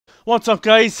What's up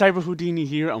guys, CyberHoudini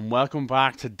here and welcome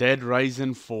back to Dead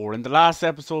Rising 4. In the last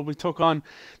episode we took on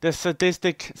the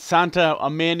sadistic Santa,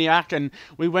 a maniac, and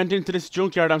we went into this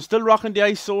junkyard. I'm still rocking the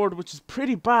ice sword, which is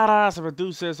pretty badass if I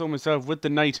do say so myself, with the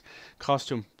knight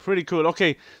costume. Pretty cool.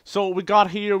 Okay, so we got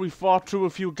here, we fought through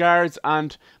a few guards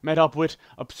and met up with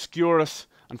Obscurus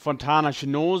and Fontana. She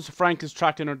knows Frank is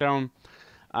tracking her down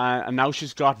and now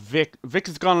she's got Vic. Vic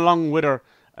has gone along with her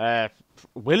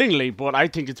willingly, but I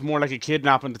think it's more like a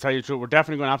kidnapping, to tell you the truth. We're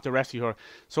definitely going to have to rescue her.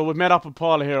 So we've met up with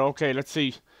Paula here. Okay, let's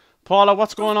see. Paula,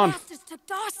 what's going on? Took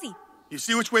Darcy. You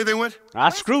see which way they went?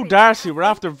 Screw Darcy. We're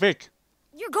after Vic.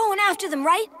 You're going after them,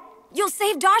 right? You'll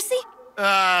save Darcy?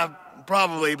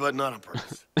 Probably, but not on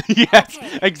purpose. Yes,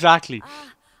 Okay. exactly.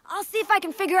 I'll see if I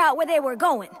can figure out where they were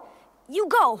going. You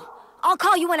go. I'll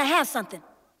call you when I have something.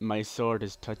 My sword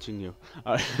is touching you.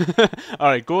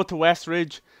 Alright, go to West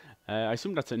Ridge. I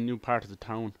assume that's a new part of the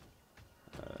town.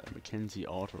 Mackenzie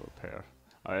Auto Repair.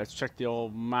 Alright, let's check the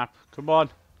old map. Come on.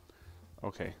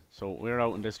 Okay, so we're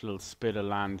out in this little spit of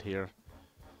land here.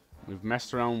 We've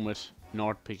messed around with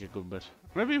North Peak a good bit.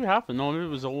 Maybe we haven't. No, maybe it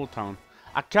was Old Town.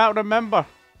 I can't remember.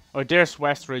 Oh, there's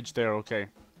West Ridge there. Okay.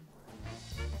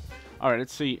 Alright,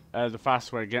 let's see the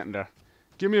fast way of getting there.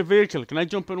 Give me a vehicle. Can I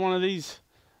jump in one of these?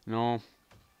 No.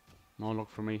 No luck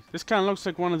for me. This kind of looks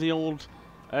like one of the old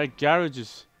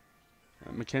garages.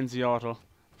 Mackenzie Auto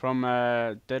from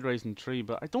Dead Rising 3,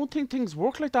 but I don't think things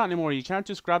work like that anymore. You can't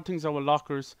just grab things out of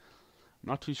lockers. I'm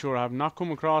not too sure. I have not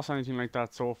come across anything like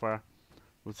that so far.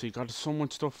 We'll see. God, there's so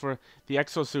much stuff for the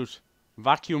exosuit.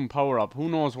 Vacuum power up. Who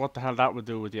knows what the hell that would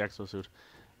do with the exosuit?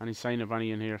 Any sign of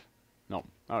any in here? No.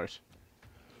 Alright.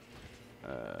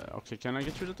 Okay, can I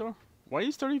get through the door? Why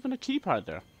is there even a keypad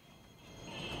there?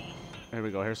 Here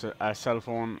we go. Here's a cell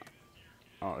phone.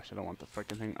 Oh, I don't want the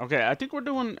freaking thing. Okay, I think we're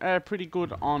doing pretty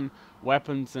good on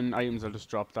weapons and items. I'll just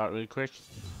drop that really quick.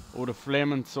 Oh, the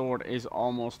flaming sword is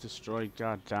almost destroyed.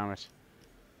 God damn it.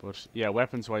 But yeah,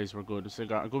 weapons-wise, we're good. So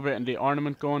got a good bit in the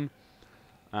ornament gun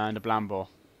and the blambo.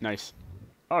 Nice.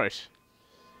 Alright.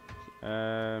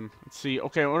 Let's see.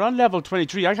 Okay, we're on level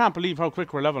 23. I can't believe how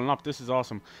quick we're leveling up. This is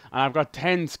awesome. And I've got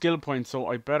 10 skill points, so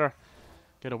I better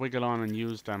get a wiggle on and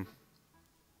use them.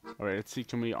 Alright, let's see.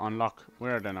 Can we unlock?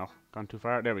 Where are they now? Gone too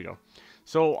far? There we go.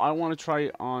 So I want to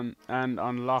try on and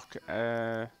unlock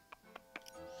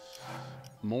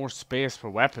more space for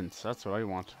weapons. That's what I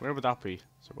want. Where would that be?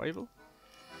 Survival?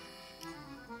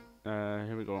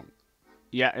 Here we go.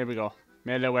 Yeah, here we go.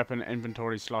 Melee weapon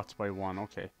inventory slots by 1.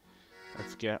 Okay.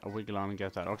 Let's get a wiggle on and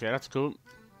get that. Okay, that's cool.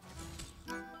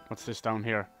 What's this down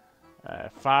here?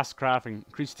 Fast crafting.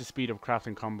 Increase the speed of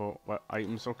crafting combo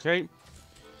items. Okay.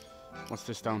 What's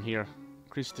this down here?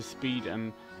 Increase the speed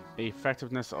and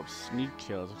effectiveness of sneak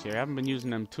kills. Okay, I haven't been using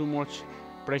them too much.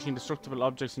 Breaking destructible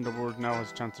objects in the world now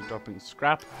has a chance of dropping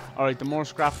scrap. Alright, the more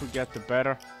scrap we get, the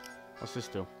better. What's this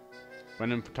do?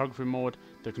 When in photography mode,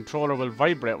 the controller will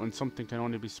vibrate when something can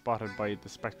only be spotted by the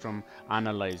spectrum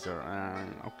analyzer.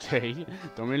 Okay,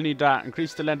 don't really need that.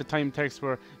 Increase the length of time it takes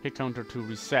for hit counter to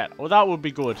reset. Oh, that would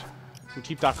be good. We'll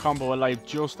keep that combo alive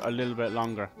just a little bit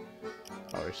longer.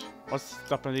 Alright, what's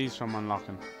stopping these from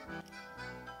unlocking?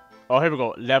 Oh, here we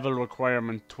go. Level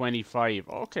requirement 25.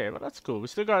 Okay, well that's cool. We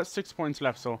still got 6 points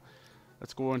left, so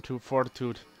let's go into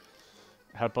fortitude.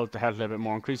 Help out the health a little bit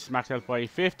more. Increase max health by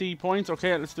 50 points.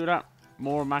 Okay, let's do that.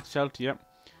 More max health, yep.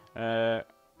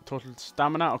 Total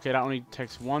stamina. Okay, that only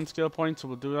takes 1 skill point, so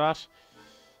we'll do that.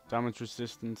 Damage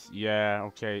resistance. Yeah,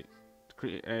 okay.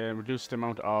 Reduce the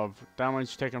amount of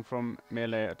damage taken from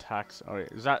melee attacks.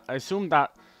 Alright, is that... I assume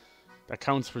that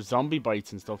counts for zombie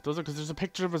bites and stuff, does it? Because there's a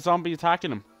picture of a zombie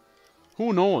attacking him.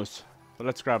 Who knows? But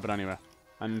let's grab it anyway.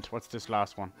 And what's this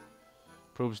last one?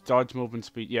 Improves dodge movement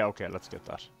speed. Yeah, okay, let's get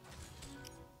that.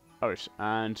 Alright,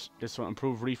 and this one,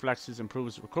 improve reflexes,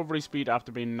 improves recovery speed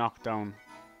after being knocked down.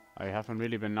 I haven't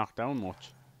really been knocked down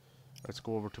much. Let's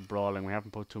go over to brawling. We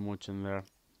haven't put too much in there.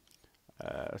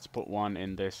 Let's put 1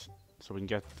 in this so we can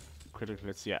get critical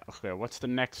hits. Yeah, okay, what's the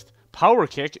next? Power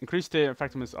kick. Increase the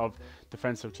effectiveness of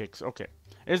defensive kicks. Okay.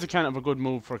 Is a kind of a good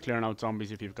move for clearing out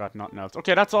zombies if you've got nothing else.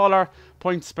 Okay, that's all our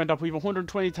points spent up. We have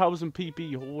 120,000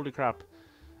 PP. Holy crap.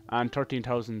 And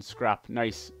 13,000 scrap.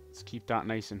 Nice. Let's keep that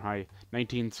nice and high.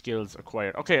 19 skills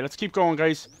acquired. Okay, let's keep going,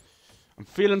 guys. I'm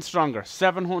feeling stronger.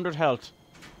 700 health.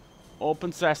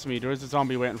 Open sesame. There is a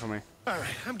zombie waiting for me. Alright,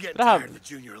 I'm getting tired of the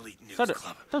Junior Elite News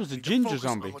Club. That was a ginger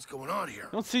zombie. What's going on here?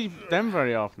 Don't see them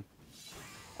very often.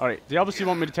 Alright, they obviously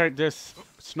want me to take this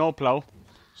snowplow.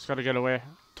 Just gotta get away.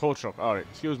 Tow truck. Alright,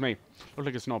 excuse me. Look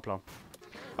like a snowplow.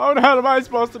 How the hell am I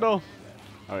supposed to know?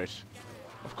 Alright.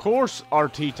 Of course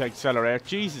RT to accelerate.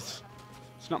 Jesus.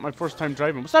 It's not my first time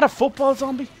driving. Was that a football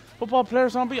zombie? Football player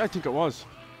zombie? I think it was.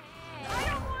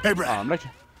 Hey, Brad. I'm like...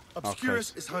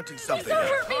 Obscurus is hunting something.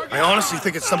 I honestly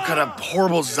think it's some kind of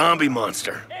horrible zombie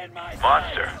monster.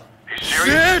 Monster? You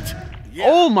serious? Shit!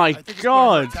 Oh my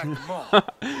god!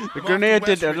 The grenade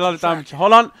did a lot of damage.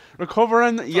 Hold on.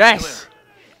 Recovering. Yes!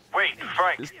 Wait,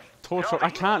 Frank. Total.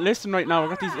 I can't listen right now. I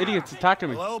got these idiots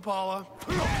attacking me. Hello, Paula.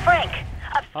 Frank,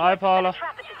 Hi, Paula.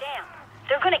 trap at the dam.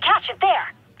 They're gonna catch it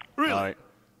there. Really? Alright.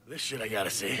 This shit I gotta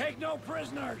see. Take no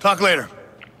prisoners. Talk later.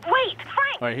 Wait,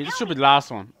 Frank! Alright, this should be the last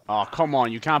one. Oh, come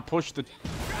on. You can't push the...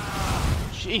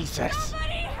 Jesus.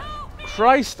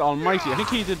 Christ almighty. I think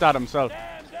he did that himself.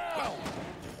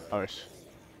 Alright.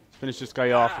 Let's finish this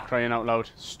guy off for crying out loud.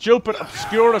 Stupid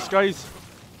Obscurus, guys.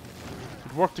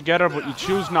 Could work together, but you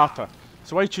choose not to.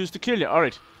 So I choose to kill you.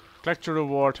 Alright. Collect your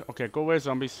reward. Okay, go away,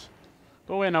 zombies.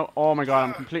 Go away now. Oh my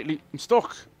god, I'm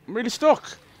stuck. I'm really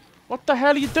stuck. What the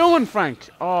hell are you doing, Frank?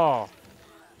 Oh.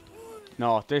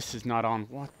 No, this is not on.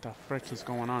 What the frick is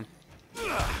going on?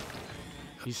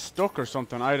 He's stuck or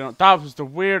something. I don't... That was the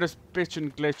weirdest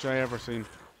bitchin' glitch I ever seen.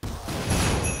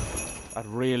 That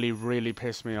really, really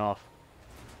pissed me off.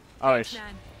 Alright.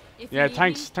 Yeah,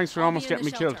 thanks for almost getting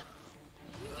me killed.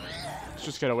 Let's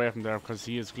just get away from there because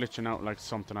he is glitching out like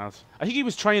something else. I think he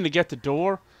was trying to get the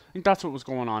door. I think that's what was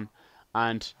going on.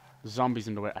 And the zombies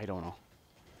in the way. I don't know.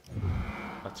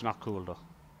 That's not cool though.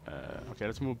 Okay,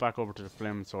 let's move back over to the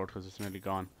flaming sword because it's nearly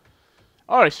gone.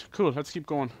 Alright, cool. Let's keep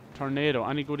going. Tornado.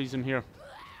 Any goodies in here?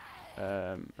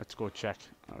 Let's go check.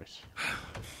 Alright.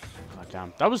 God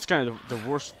damn. That was kind of the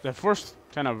worst, the first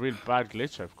kind of real bad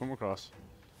glitch I've come across.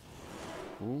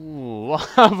 Ooh, what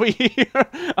have we here?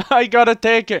 I gotta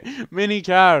take it. Mini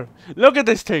car. Look at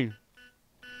this thing.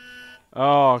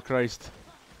 Oh, Christ.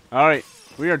 Alright.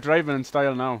 We are driving in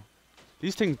style now.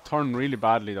 These things turn really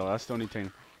badly though. That's the only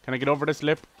thing. Can I get over this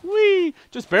lip? Whee!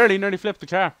 Just barely. Nearly flipped the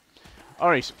car.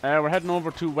 Alright. We're heading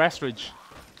over to Westridge.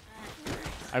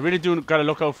 I really do gotta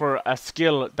look out for a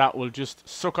skill that will just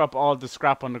suck up all the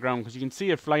scrap on the ground. Because you can see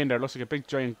it flying there. It looks like a big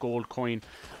giant gold coin.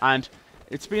 And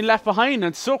it's being left behind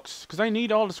and it sucks. Because I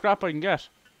need all the scrap I can get.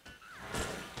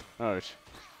 Alright.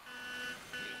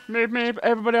 Maybe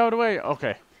everybody out of the way.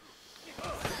 Okay.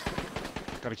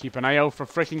 Gotta keep an eye out for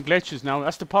freaking glitches now.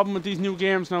 That's the problem with these new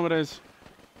games nowadays.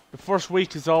 The first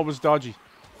week is always dodgy.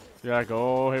 You're like,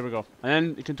 oh, here we go. And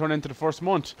then it can turn into the first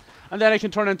month. And then it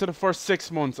can turn into the first 6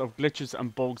 months of glitches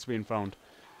and bugs being found.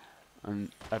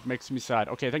 And that makes me sad.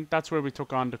 Okay, I think that's where we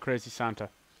took on the Crazy Santa.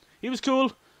 He was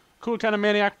cool. Cool kind of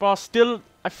maniac boss. Still,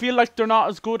 I feel like they're not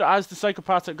as good as the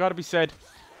psychopaths, it gotta be said.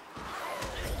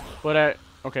 But,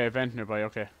 okay, event nearby,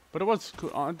 okay. But it was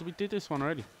cool. Oh, we did this one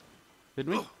already.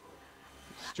 Didn't we?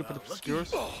 Stupid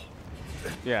Obscurus.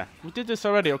 Yeah, we did this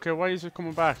already. Okay, why is it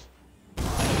coming back?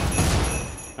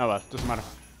 Oh well, doesn't matter.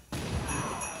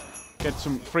 Get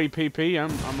some free PP.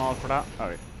 I'm all for that.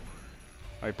 Alright.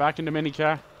 Alright, back in the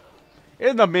minicar.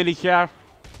 In the minicar.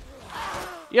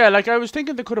 Yeah, like I was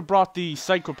thinking they could have brought the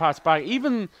psychopaths back.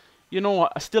 Even, you know,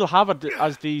 I still have it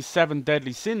as the 7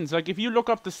 deadly sins. Like if you look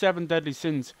up the 7 deadly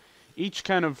sins, each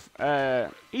kind of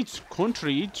each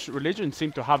country, each religion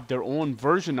seem to have their own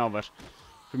version of it.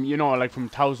 From, you know, like from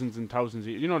thousands and thousands.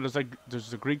 You know, there's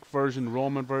the Greek version,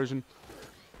 Roman version.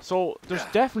 So there's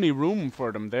definitely room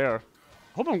for them there.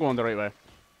 Hope I'm going the right way.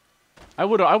 I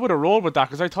would have rolled with that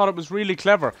because I thought it was really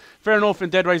clever. Fair enough, in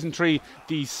Dead Rising 3,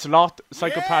 the sloth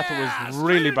psychopath was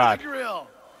really bad.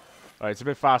 Alright, it's a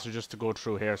bit faster just to go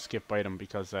through here, skip by them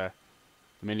because the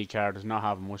mini car does not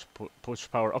have much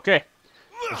push power. Okay,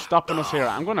 they're stopping us here.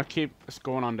 I'm gonna keep us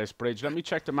going on this bridge. Let me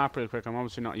check the map real quick. I'm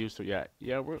obviously not used to it yet.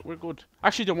 Yeah, we're good.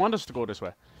 Actually, they want us to go this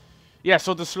way. Yeah,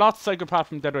 so the sloth psychopath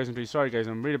from Dead Rising 3. Sorry guys,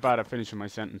 I'm really bad at finishing my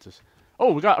sentences.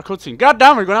 Oh, we got a cutscene. God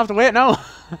damn, we're gonna have to wait now.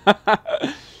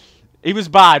 He was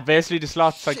bad. Basically, the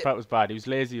sloth psychopath was bad. He was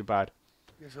lazy and bad.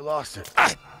 Guess I lost it.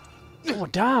 Oh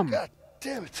damn! God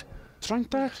damn it! Frank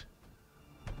that?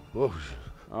 Whoa.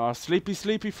 Oh,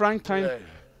 sleepy Frank time.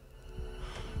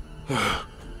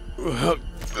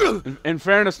 In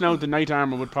fairness, now the knight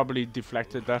armor would probably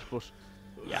deflected that, but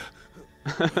yeah,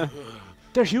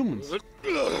 they're humans.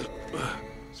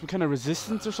 Some kind of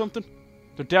resistance or something.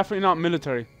 They're definitely not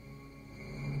military.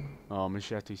 Oh,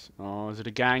 machetes. Oh, is it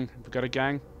a gang? Have we got a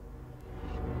gang?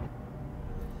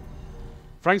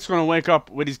 Frank's gonna wake up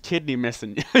with his kidney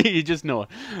missing. You just know it.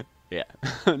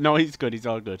 Yeah. No, he's good. He's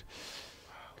all good.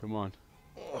 Come on.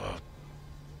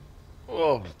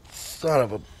 Oh, son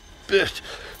of a bitch.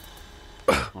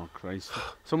 Oh, Christ.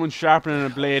 Someone's sharpening a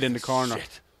blade in the corner.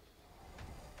 Shit.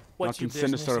 What's Nothing your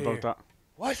sinister business about that.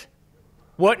 What?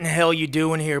 What in hell you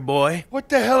doing here, boy? What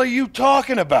the hell are you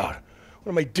talking about?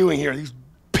 What am I doing here? These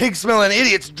pig-smelling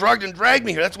idiots drugged and dragged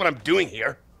me here. That's what I'm doing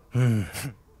here.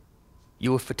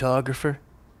 You a photographer?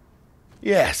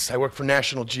 Yes, I work for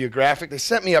National Geographic. They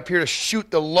sent me up here to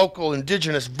shoot the local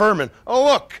indigenous vermin. Oh,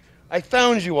 look! I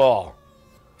found you all.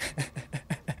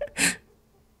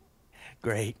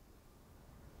 Great.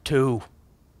 2.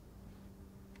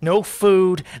 No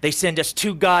food. They send us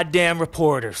 2 goddamn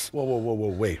reporters. Whoa,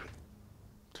 wait.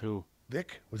 2.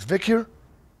 Vic? Was Vic here?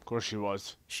 Of course she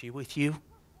was. She with you?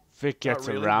 Vic gets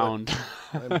really, around.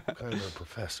 I'm kind of a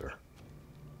professor.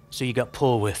 So you got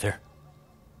pull with her?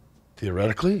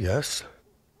 Theoretically, yes.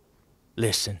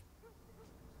 Listen.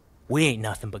 We ain't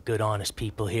nothing but good, honest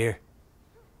people here.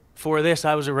 Before this,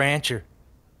 I was a rancher.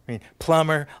 I mean,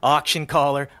 plumber, auction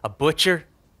caller, a butcher.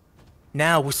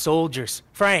 Now we're soldiers.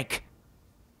 Frank,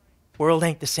 world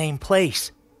ain't the same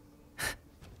place.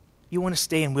 You want to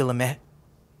stay in Willamette?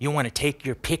 You want to take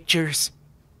your pictures?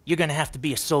 You're gonna have to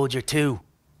be a soldier too.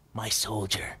 My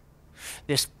soldier.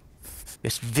 This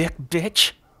Vic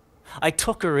bitch, I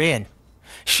took her in,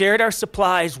 shared our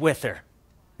supplies with her.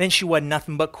 Then she wasn't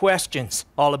nothing but questions,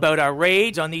 all about our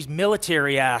raids on these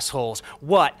military assholes.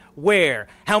 What, where,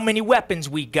 how many weapons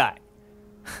we got.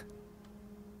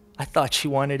 I thought she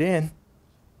wanted in.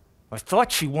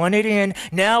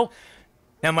 Now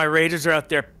my raiders are out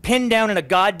there pinned down in a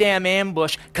goddamn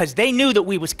ambush because they knew that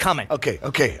we was coming.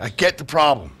 Okay, I get the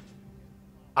problem.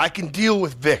 I can deal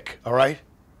with Vic, all right?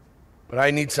 But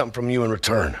I need something from you in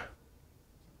return.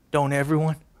 Don't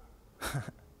everyone?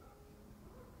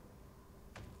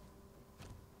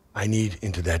 I need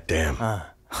into that dam.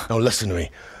 No, listen to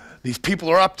me. These people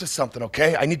are up to something,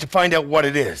 okay? I need to find out what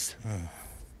it is.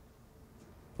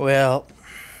 Well,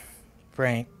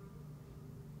 Frank,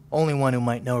 only one who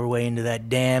might know her way into that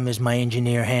dam is my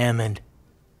engineer Hammond.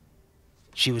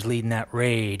 She was leading that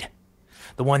raid.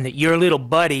 The one that your little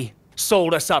buddy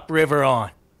sold us upriver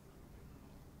on.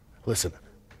 Listen,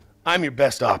 I'm your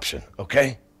best option,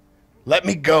 okay? Let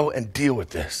me go and deal with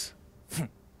this.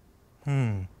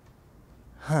 I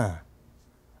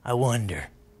wonder.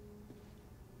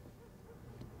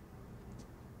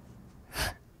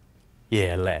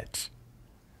 Yeah, let's.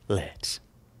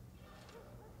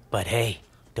 But hey,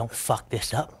 don't fuck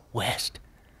this up, West.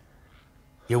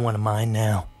 You're one of mine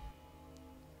now.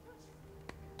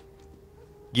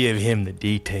 Give him the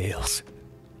details.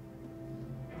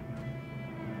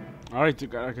 Alright,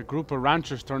 like a group of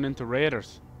ranchers turned into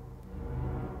raiders.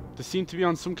 They seem to be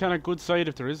on some kind of good side,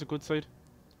 if there is a good side.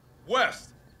 West!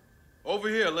 Over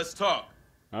here, let's talk.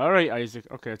 Alright, Isaac.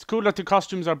 Okay, it's cool that the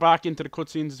costumes are back into the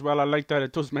cutscenes as well. I like that.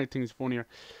 It does make things funnier.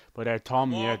 But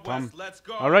Tom, Come on, Tom. West, let's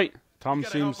go. Alright, Tom We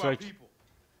gotta seems help our like people.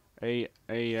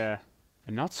 a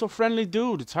not so friendly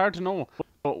dude. It's hard to know.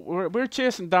 But we're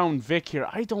chasing down Vic here.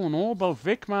 I don't know about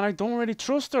Vic, man. I don't really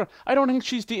trust her. I don't think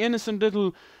she's the innocent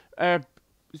little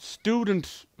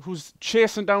student who's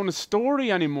chasing down a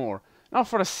story anymore. Not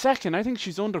for a second. I think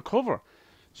she's undercover.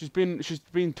 She's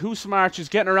been too smart. She's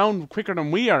getting around quicker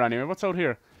than we are anyway. What's out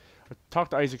here? I'll talk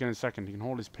to Isaac in a second. He can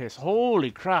hold his pace.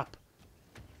 Holy crap.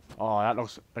 Oh, that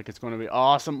looks like it's going to be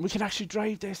awesome. We can actually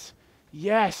drive this.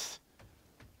 Yes.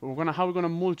 But how are we going to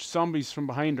mulch zombies from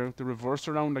behind her? The reverse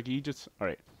around like Aegis.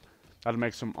 Alright. That'll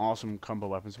make some awesome combo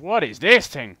weapons. What is this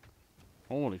thing?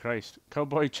 Holy Christ.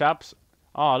 Cowboy chaps.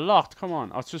 Oh, locked. Come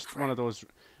on. Oh, it's just one of those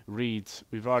reeds.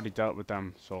 We've already dealt with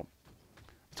them, so...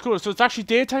 It's cool. So it's actually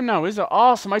daytime now, is it?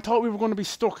 Awesome. I thought we were going to be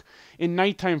stuck in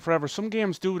nighttime forever. Some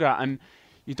games do that, and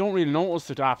you don't really notice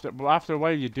it after. But after a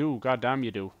while, you do. God damn,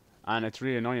 you do. And it's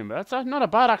really annoying. But that's not a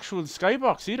bad actual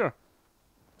skybox either.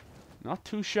 Not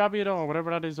too shabby at all. Whatever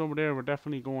that is over there, we're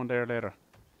definitely going there later.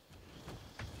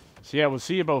 So yeah, we'll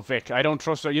see about Vic. I don't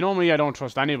trust her. You know me, I don't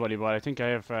trust anybody, but I think I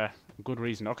have a good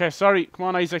reason. Okay, sorry. Come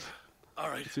on, Isaac. All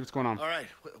right. Let's see what's going on. All right.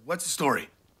 What's the story?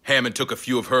 Hammond took a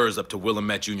few of hers up to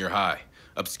Willamette Junior High.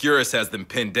 Obscurus has them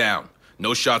pinned down.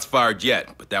 No shots fired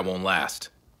yet, but that won't last.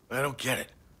 I don't get it.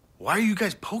 Why are you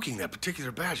guys poking that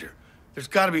particular badger? There's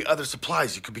got to be other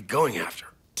supplies you could be going after.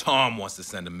 Tom wants to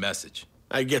send a message.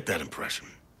 I get that impression.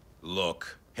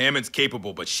 Look, Hammond's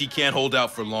capable, but she can't hold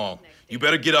out for long. You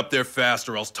better get up there fast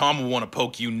or else Tom will want to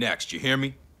poke you next. You hear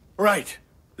me? Right.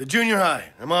 The junior high.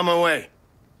 I'm on my way.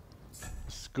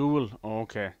 School.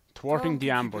 Okay. Thwarting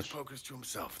the ambush. Keep his pokers to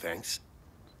himself, thanks.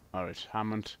 Alright,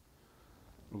 Hammond.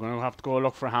 We're going to have to go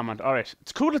look for Hammond. Alright,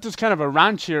 it's cool that there's kind of a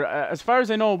ranch here. As far as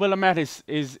I know, Willamette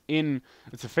is in...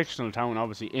 It's a fictional town,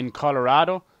 obviously, in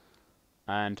Colorado.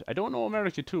 And I don't know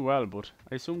America too well, but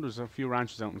I assume there's a few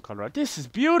ranches out in Colorado. This is a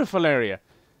beautiful area.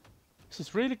 This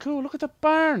is really cool. Look at the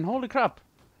barn. Holy crap.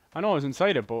 I know I was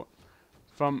inside it, but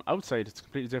from outside it's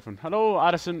completely different. Hello,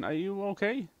 Addison. Are you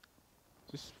okay?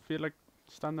 Just feel like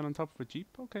standing on top of a jeep?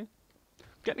 Okay.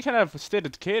 Getting kind of State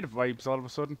of Decay vibes all of a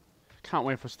sudden. Can't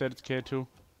wait for State of Decay 2.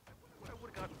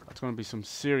 That's going to be some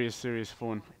serious, serious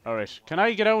fun. Alright, can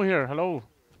I get out here? Hello?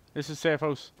 This is Safe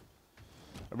House.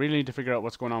 I really need to figure out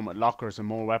what's going on with lockers and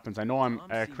more weapons. I know I'm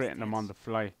creating them on the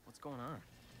fly. What's going on?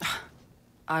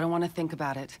 I don't want to think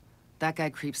about it. That guy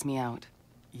creeps me out.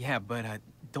 Yeah, but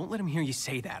don't let him hear you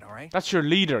say that, all right? That's your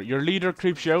leader. Your leader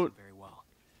creeps you out. Very well.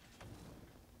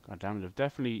 God damn it, they've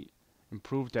definitely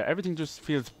improved that. Everything just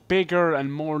feels bigger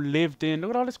and more lived in.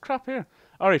 Look at all this crap here.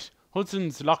 Alright,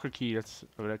 Hudson's locker key. That's,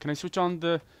 can I switch on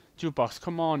the jukebox?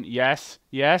 Come on. Yes.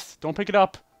 Yes. Don't pick it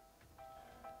up.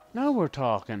 Now we're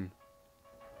talking.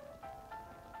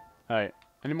 Alright.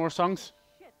 Any more songs?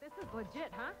 Shit, this is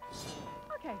legit, huh?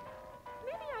 Okay.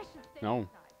 Maybe I should stay No.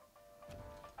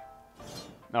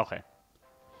 Okay.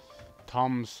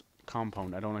 Tom's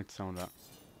compound. I don't like the sound of that.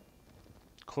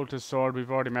 Cultist sword. We've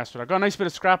already messed with that. Got a nice bit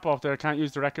of scrap off there. Can't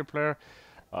use the record player.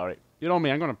 Alright. You know me.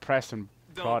 I'm going to press and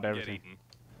prod everything.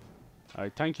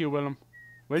 Alright. Thank you, William.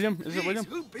 William? Is it William?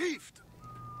 Who beefed?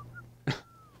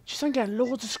 Jeez, I'm getting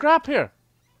loads of scrap here.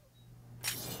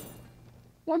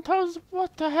 1,000.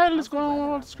 What the hell is going on with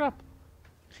all the scrap?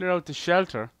 Clear out the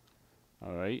shelter.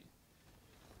 Alright.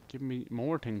 Give me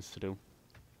more things to do.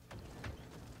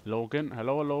 Logan.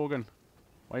 Hello, Logan.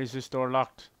 Why is this door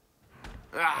locked?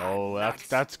 Oh,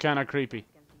 that's kind of creepy.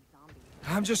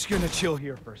 I'm just gonna chill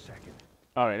here for a second.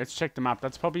 Alright, let's check the map.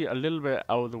 That's probably a little bit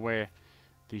out of the way.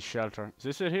 The shelter. Is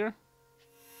this it here?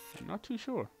 I'm not too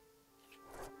sure.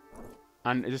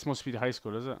 And this must be the high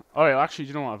school, is it? Alright, actually,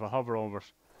 you know what? If I hover over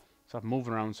it, stop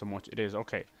moving around so much. It is.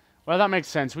 Okay. Well, that makes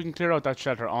sense. We can clear out that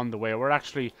shelter on the way. We're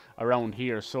actually around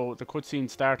here. So the cutscene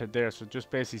started there. So just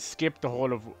basically skip the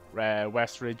whole of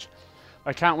West Ridge.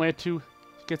 I can't wait to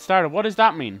get started. What does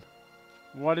that mean?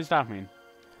 What does that mean?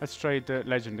 Let's try the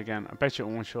legend again. I bet you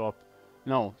it won't show up.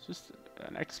 No, it's just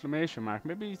an exclamation mark.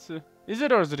 Maybe it's a... Is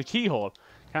it or is it a keyhole?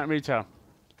 Can't really tell.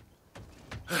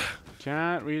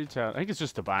 Can't really tell. I think it's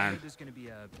just a barn. There's gonna be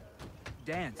a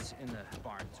dance in the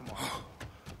barn tomorrow.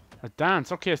 A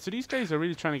dance. Okay, so these guys are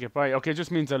really trying to get by. Okay, it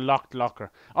just means a locked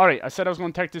locker. Alright, I said I was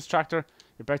going to take this tractor.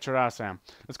 You bet your ass I am.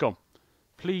 Let's go.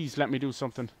 Please let me do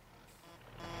something.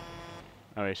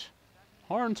 Alright.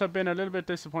 Horns have been a little bit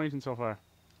disappointing so far.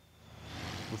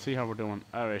 We'll see how we're doing.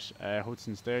 Alright,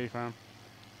 Hudson's Dairy Farm.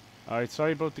 Alright,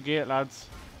 sorry about the gate, lads.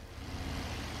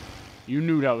 You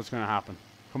knew that was going to happen.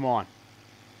 Come on.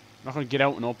 I'm not going to get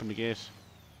out and open the gate.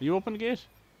 Will you open the gate?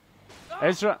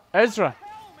 Ezra! Ezra!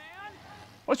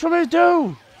 What you want me to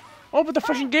do? Open the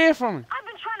freaking gate for me. I've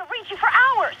been trying to reach you for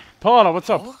hours. Paula, what's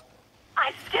up?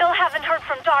 I still haven't heard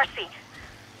from Darcy.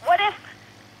 What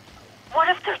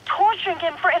if they're torturing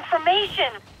him for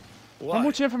information? What? How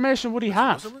much information would he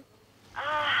have?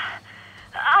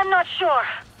 I'm not sure.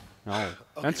 No.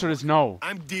 The answer is no.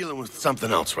 I'm dealing with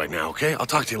something else right now, okay? I'll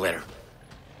talk to you later.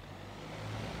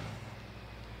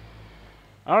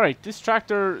 Alright, this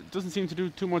tractor doesn't seem to do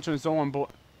too much on its own, but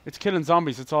it's killing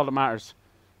zombies. That's all that matters.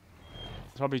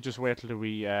 Probably just wait till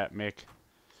we make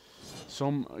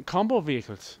some combo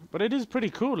vehicles. But it is pretty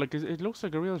cool. Like it looks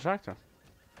like a real tractor.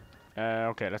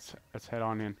 Okay, let's head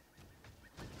on in.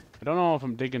 I don't know if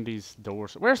I'm digging these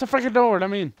doors. Where's the freaking door? I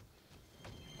mean,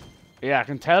 yeah, I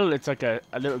can tell it's like a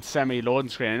little semi-loading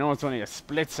screen. I know it's only a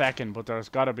split second, but there's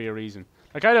got to be a reason.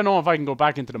 Like I don't know if I can go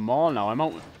back into the mall now. I'm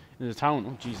out in the town.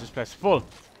 Oh Jesus, this place is full.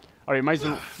 All right, might as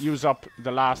well use up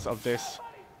the last of this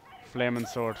flaming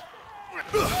sword.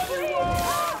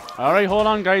 Alright, hold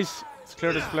on, guys. Let's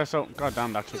clear this place out. God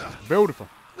damn, that kid is beautiful.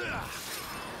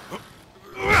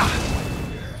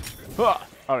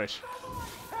 Alright.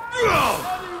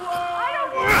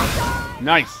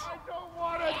 Nice.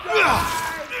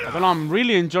 I don't know, I'm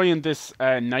really enjoying this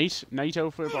night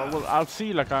outfit, but I'll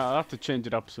see. Like, I'll have to change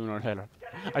it up sooner or later.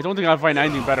 I don't think I'll find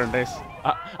anything better than this.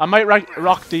 I might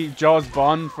rock the Jaws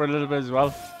Bond for a little bit as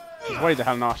well. Why the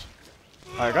hell not?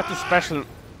 I got the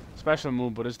special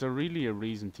move, but is there really a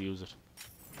reason to use it?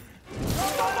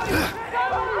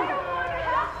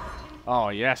 Oh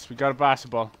yes, we got a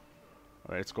basketball.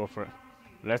 Alright, let's go for it.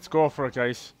 Let's go for it,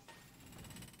 guys.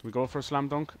 Do we go for a slam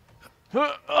dunk?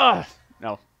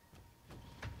 No.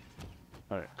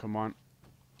 Alright, come on.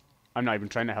 I'm not even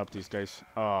trying to help these guys.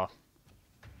 Oh.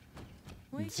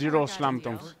 Zero slam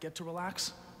dunks. Get to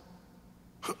relax.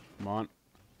 Come on.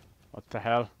 What the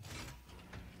hell?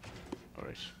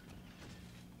 Alright.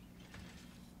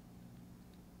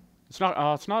 It's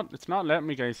not letting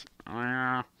me, guys.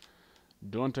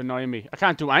 Don't annoy me. I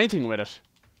can't do anything with it.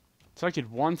 It's like it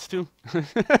wants to.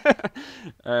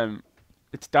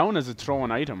 It's down as a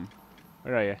thrown item.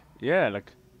 Where are you? Yeah,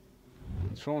 like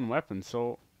thrown weapon.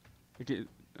 So, like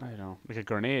I don't know, like a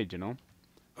grenade, you know.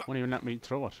 Won't even let me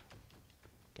throw it.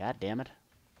 God damn it.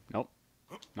 Nope.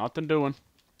 Nothing doing.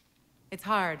 It's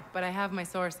hard, but I have my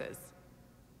sources.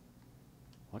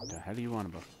 What the hell are you on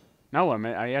about? No,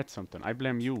 I ate something. I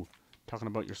blame you. Talking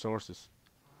about your sources.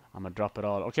 I'm gonna drop it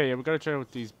all. Okay, yeah, we gotta try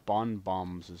with these bond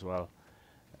bombs as well.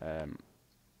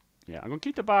 Yeah, I'm gonna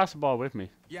keep the basketball with me.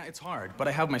 Yeah, it's hard, but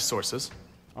I have my sources.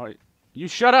 Alright, you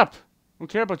shut up! Don't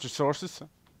care about your sources.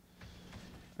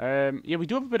 Yeah, we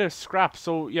do have a bit of scrap,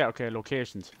 so yeah, okay,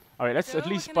 locations. Alright, let's at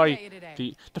least buy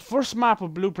the first map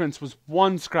of blueprints was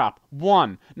 1 scrap.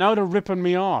 1. Now they're ripping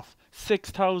me off.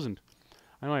 6,000.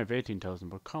 I know I have 18,000,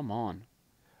 but come on.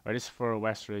 Alright, this is for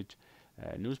Westridge.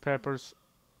 Newspapers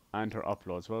and her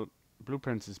uploads. Well,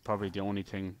 blueprints is probably the only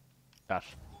thing that...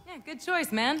 Yeah, good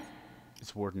choice, man.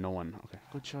 It's worth knowing. Okay,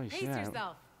 good choice, Pace yeah.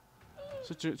 yourself.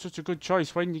 Such a good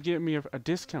choice. Why didn't you give me a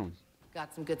discount?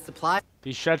 Got some good supply.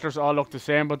 These shelters all look the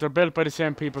same, but they're built by the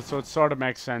same people, so it sort of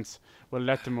makes sense. We'll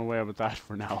let them away with that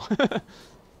for now.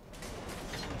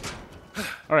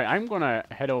 Alright, I'm gonna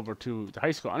head over to the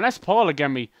high school. Unless Paula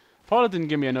gave me... Paula didn't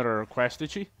give me another request,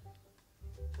 did she?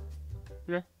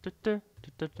 Yeah.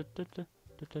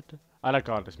 I like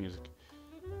all this music.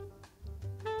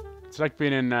 It's like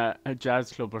being in a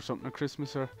jazz club or something at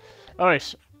Christmas or...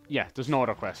 Alright, yeah, there's no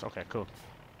other quest. Okay, cool.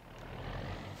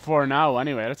 For now,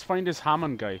 anyway, let's find this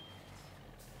Hammond guy.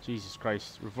 Jesus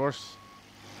Christ, reverse.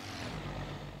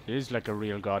 It is like a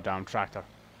real goddamn tractor.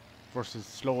 Versus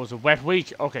slow as a wet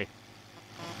week. Okay.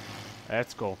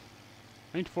 Let's go.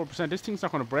 94%. This thing's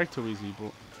not going to break too easy,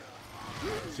 but...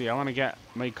 See, I want to get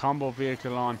my combo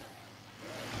vehicle on.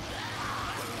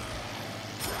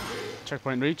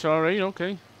 Checkpoint reach, alright,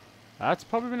 okay. That's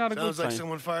probably not a good sign. Sounds like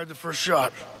someone fired the first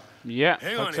shot. Yeah.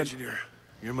 Hang on, engineer.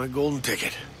 You're my golden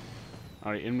ticket.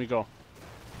 Alright, in we go.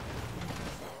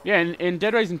 Yeah, in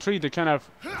Dead Rising 3, they kind of...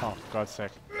 Oh, for God's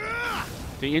sake.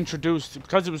 They introduced...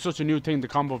 Because it was such a new thing, the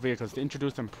combo vehicles, they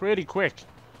introduced them pretty quick.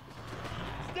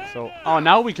 So... Oh,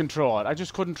 now we can throw it. I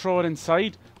just couldn't throw it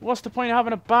inside. What's the point of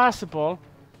having a basketball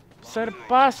beside a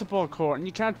basketball court and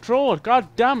you can't throw it? God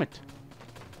damn it.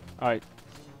 Alright.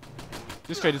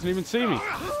 This guy doesn't even see me.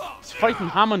 He's fighting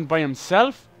Hammond by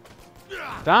himself.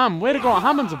 Damn, way to go.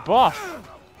 Hammond's a boss.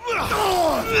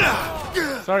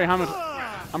 Sorry, Hammond.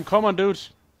 I'm coming, dude.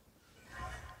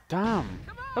 Damn.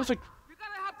 That was like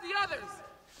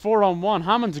 4-on-1.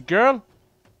 Hammond's a girl.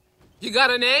 You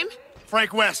got a name?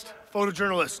 Frank West,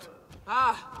 photojournalist.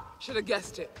 Ah, should have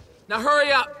guessed it. Now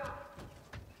hurry up.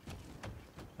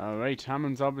 Alright,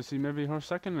 Hammond's obviously maybe her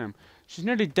second name. She's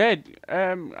nearly dead.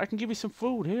 I can give you some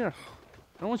food here.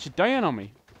 I don't want you dying on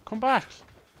me. Come back.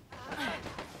 Can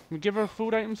we give her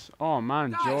food items? Oh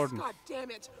man, Guys, Jordan. God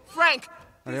damn it. Frank,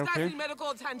 Are these you guys okay? need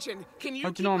medical attention. Can you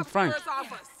How'd you keep know I'm us Frank? Flores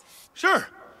office? Sure.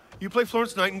 You play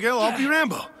Florence Nightingale, I'll be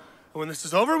Rambo. And when this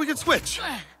is over, we can switch.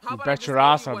 You bet your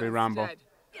ass I'll be Rambo.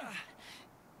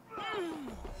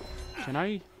 Can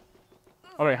I?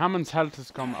 Alright, Hammond's health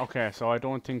has come. Okay, so I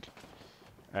don't think...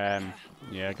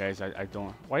 yeah, guys, I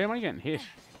don't... Why am I getting hit?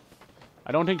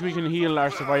 I don't think we can heal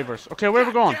our survivors. Okay, where are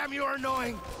we going? Damn, you're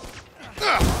annoying.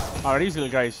 Alright, these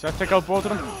little guys. Let's take out both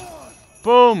of them.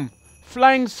 Boom!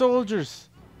 Flying soldiers!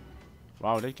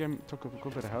 Wow, they took a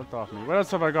good bit of health off me. What else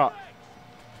have I got?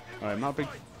 Alright, I'm not a big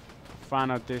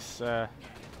fan of this, this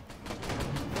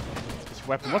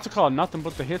weapon. What's it called? Nothing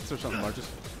but the hits or something? Or just...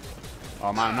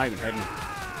 Oh man, I'm not even hitting it.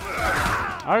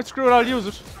 Alright, screw it, I'll use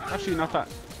it. Actually, not that.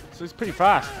 So it's pretty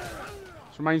fast.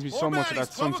 This reminds me so much of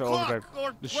that Sunset Overdrive.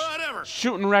 The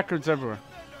shooting records everywhere.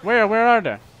 Where are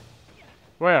they?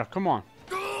 Where? Come on.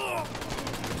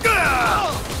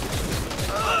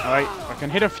 Alright, I can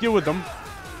hit a few of them.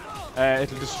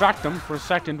 It'll distract them for a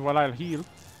second while I'll heal.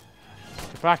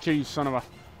 Get back here, you son of a...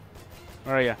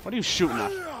 Where are you? What are you shooting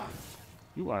at?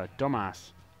 You are a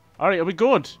dumbass. Alright, are we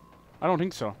good? I don't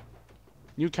think so.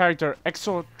 New character,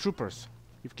 Exo Troopers.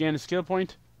 You've gained a skill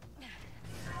point.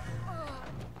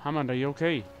 Hammond, are you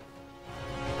okay?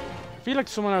 I feel like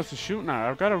someone else is shooting at her.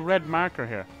 I've got a red marker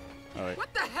here. Alright.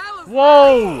 What the hell is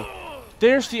Whoa!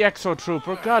 There's the Exo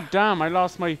Trooper. God damn, I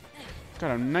lost my...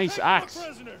 Got a nice axe.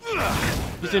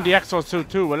 He's in the Exo suit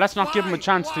too. Well, let's not give him a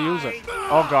chance to use it.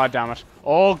 Oh god damn it.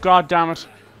 Oh god damn it.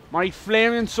 My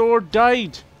flaming sword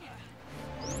died.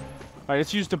 Alright,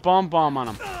 let's use the bomb on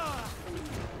him.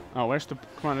 Oh, where's the...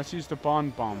 Come on, let's use the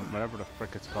bomb, whatever the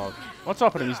frick it's called. What's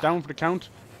up with him? He's down for the count.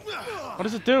 What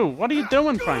does it do? What are you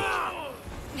doing, Frank?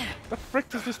 The frick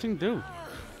does this thing do?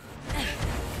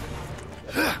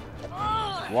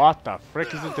 What the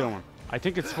frick is it doing? I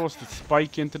think it's supposed to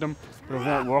spike into them, but it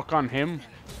won't work on him.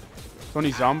 It's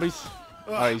only zombies.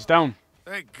 Alright, he's down.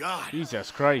 Thank God.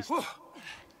 Jesus Christ.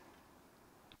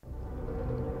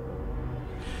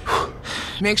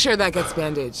 Make sure that gets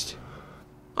bandaged.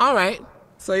 All right.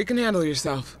 So you can handle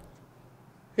yourself?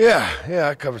 Yeah,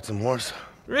 I covered some wars.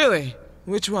 Really?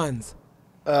 Which ones?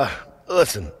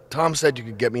 Listen, Tom said you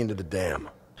could get me into the dam.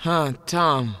 Huh,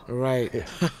 Tom, right.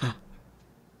 Yeah.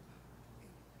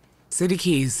 City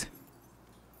keys.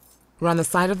 We're on the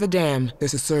side of the dam.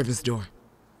 There's a service door.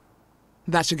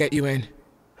 That should get you in.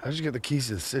 How'd you get the keys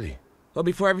to the city? Well,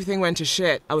 before everything went to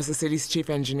shit, I was the city's chief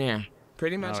engineer.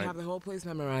 Pretty much Alright. have the whole place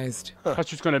memorized. I thought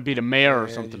she was going to be the mayor or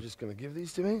And something. you're just gonna give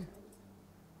these to me?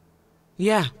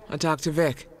 Yeah, I talked to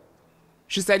Vic.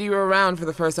 She said you were around for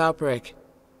the first outbreak.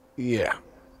 Yeah,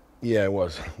 I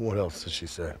was. What else did she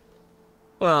say?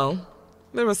 Well,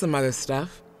 there was some other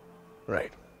stuff.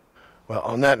 Right. Well,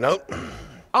 on that note...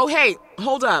 Oh, hey,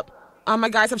 hold up. My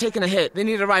guys have taken a hit. They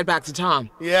need a ride back to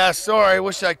Tom. Yeah, sorry,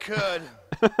 wish I could.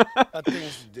 Got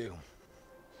things to do.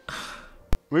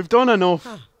 We've done enough.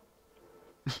 Huh.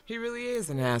 He really is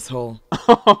an asshole.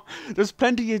 There's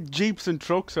plenty of jeeps and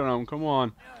trucks around, come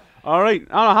on. Alright,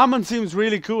 Hammond seems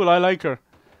really cool, I like her.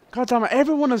 God damn it,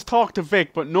 everyone has talked to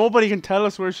Vic, but nobody can tell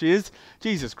us where she is.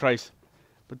 Jesus Christ.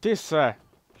 But this,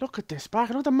 look at this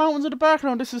background, look at the mountains in the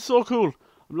background, this is so cool.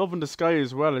 I'm loving the sky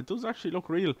as well, it does actually look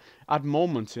real at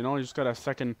moments, you know, you just gotta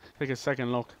take a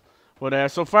second look. But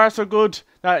so far so good,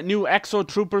 that new Exo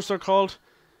Troopers are called.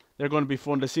 They're going to be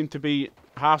fun, they seem to be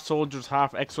half soldiers,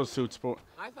 half exosuits, but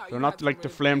they're not like the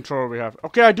flamethrower we have.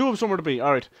 Okay, I do have somewhere to be,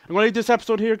 alright. I'm going to leave this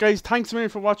episode here, guys, thanks a million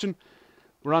for watching.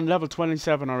 We're on level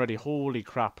 27 already, holy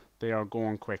crap, they are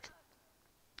going quick.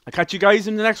 I'll catch you guys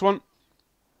in the next one.